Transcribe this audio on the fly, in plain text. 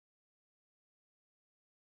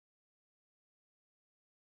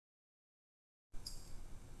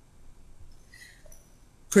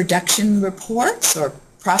production reports or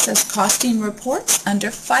process costing reports under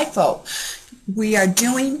FIFO. We are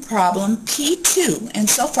doing problem P2, and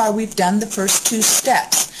so far we've done the first two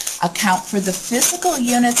steps. Account for the physical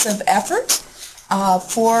units of effort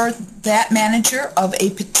for that manager of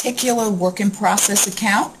a particular work in process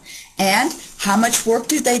account, and how much work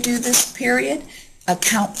did they do this period?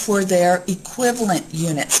 Account for their equivalent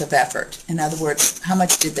units of effort. In other words, how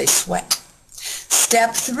much did they sweat?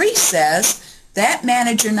 Step 3 says that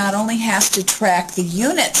manager not only has to track the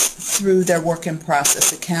units through their work in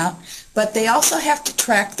process account, but they also have to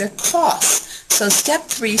track their costs. So step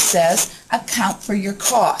 3 says account for your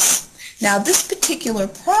costs. Now this particular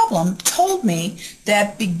problem told me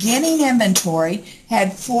that beginning inventory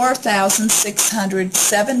had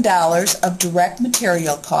 $4,607 of direct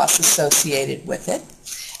material costs associated with it,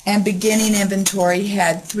 and beginning inventory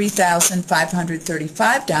had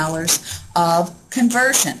 $3,535 of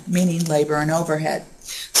conversion, meaning labor and overhead.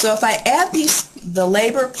 So if I add the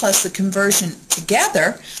labor plus the conversion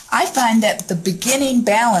together, I find that the beginning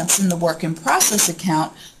balance in the work in process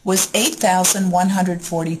account was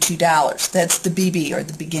 $8,142. That's the BB, or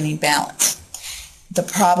the beginning balance. The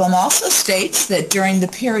problem also states that during the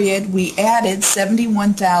period we added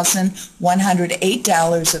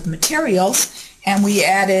 $71,108 of materials, and we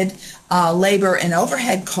added labor and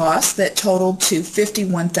overhead costs that totaled to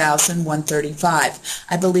 $51,135.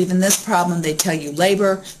 I believe in this problem they tell you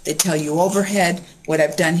labor, they tell you overhead. What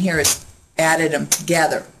I've done here is added them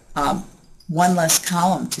together. One less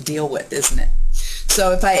column to deal with, isn't it?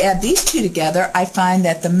 So if I add these two together, I find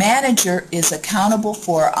that the manager is accountable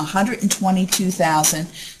for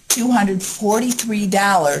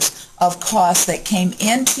 $122,243 of costs that came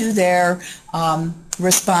into their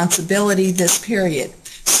responsibility this period.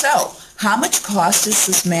 So how much cost is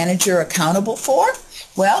this manager accountable for?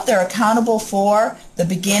 Well, they're accountable for the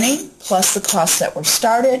beginning plus the costs that were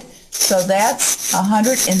started. So that's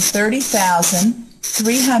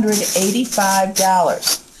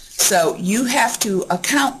 $130,385. So you have to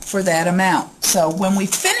account for that amount. So when we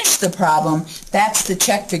finish the problem, that's the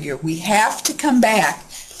check figure. We have to come back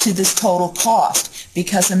to this total cost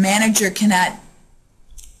because a manager cannot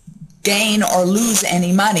gain or lose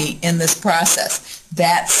any money in this process.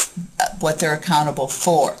 That's what they're accountable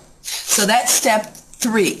for. So that's step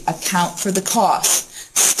 3, account for the costs.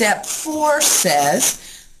 Step 4 says,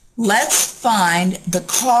 let's find the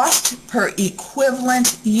cost per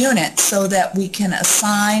equivalent unit so that we can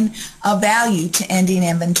assign a value to ending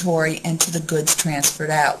inventory and to the goods transferred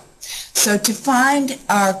out. So to find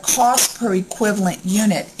our cost per equivalent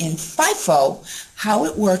unit in FIFO, how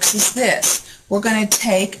it works is this. We're going to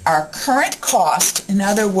take our current cost, in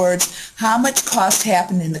other words, how much cost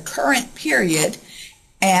happened in the current period,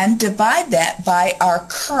 and divide that by our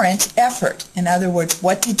current effort. In other words,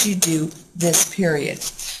 what did you do this period?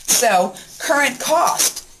 So current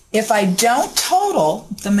cost, if I don't total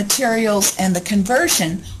the materials and the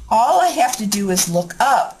conversion, all I have to do is look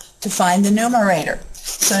up to find the numerator.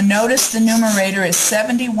 So notice the numerator is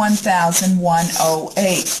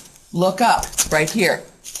 71,108. Look up, it's right here.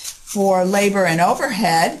 For labor and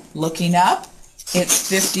overhead, looking up, it's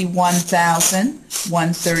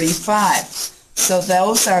 51,135. So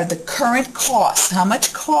those are the current costs. How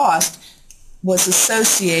much cost was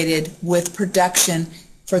associated with production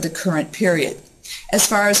for the current period? As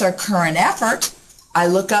far as our current effort, I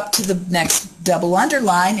look up to the next double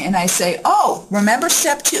underline and I say, oh, remember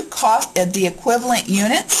step 2, cost of the equivalent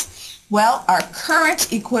units? Well, our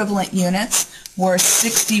current equivalent units were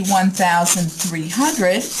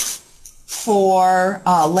 61,300 for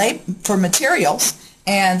materials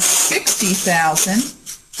and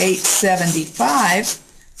 60,875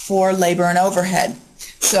 for labor and overhead.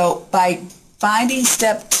 So by finding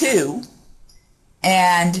step 2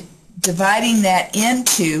 and dividing that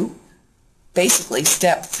into basically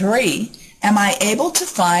step 3, am I able to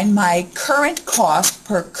find my current cost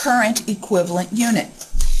per current equivalent unit?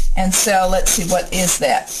 And so let's see, what is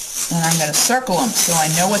that? And I'm going to circle them so I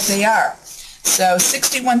know what they are. So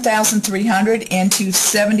 61,300 into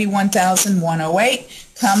 71,108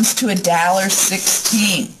 comes to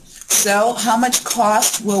 $1.16. So how much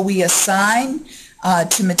cost will we assign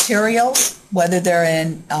to materials, whether they're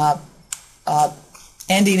in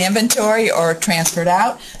ending inventory or transferred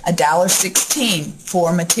out? $1.16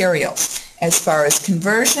 for materials. As far as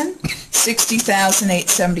conversion,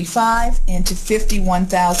 60,875 into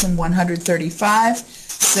 51,135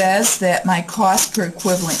 says that my cost per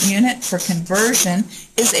equivalent unit for conversion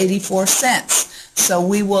is 84 cents. So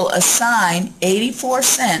we will assign 84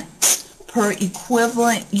 cents per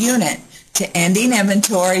equivalent unit to ending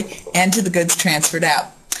inventory and to the goods transferred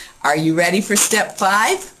out. Are you ready for step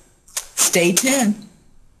 5? Stay tuned.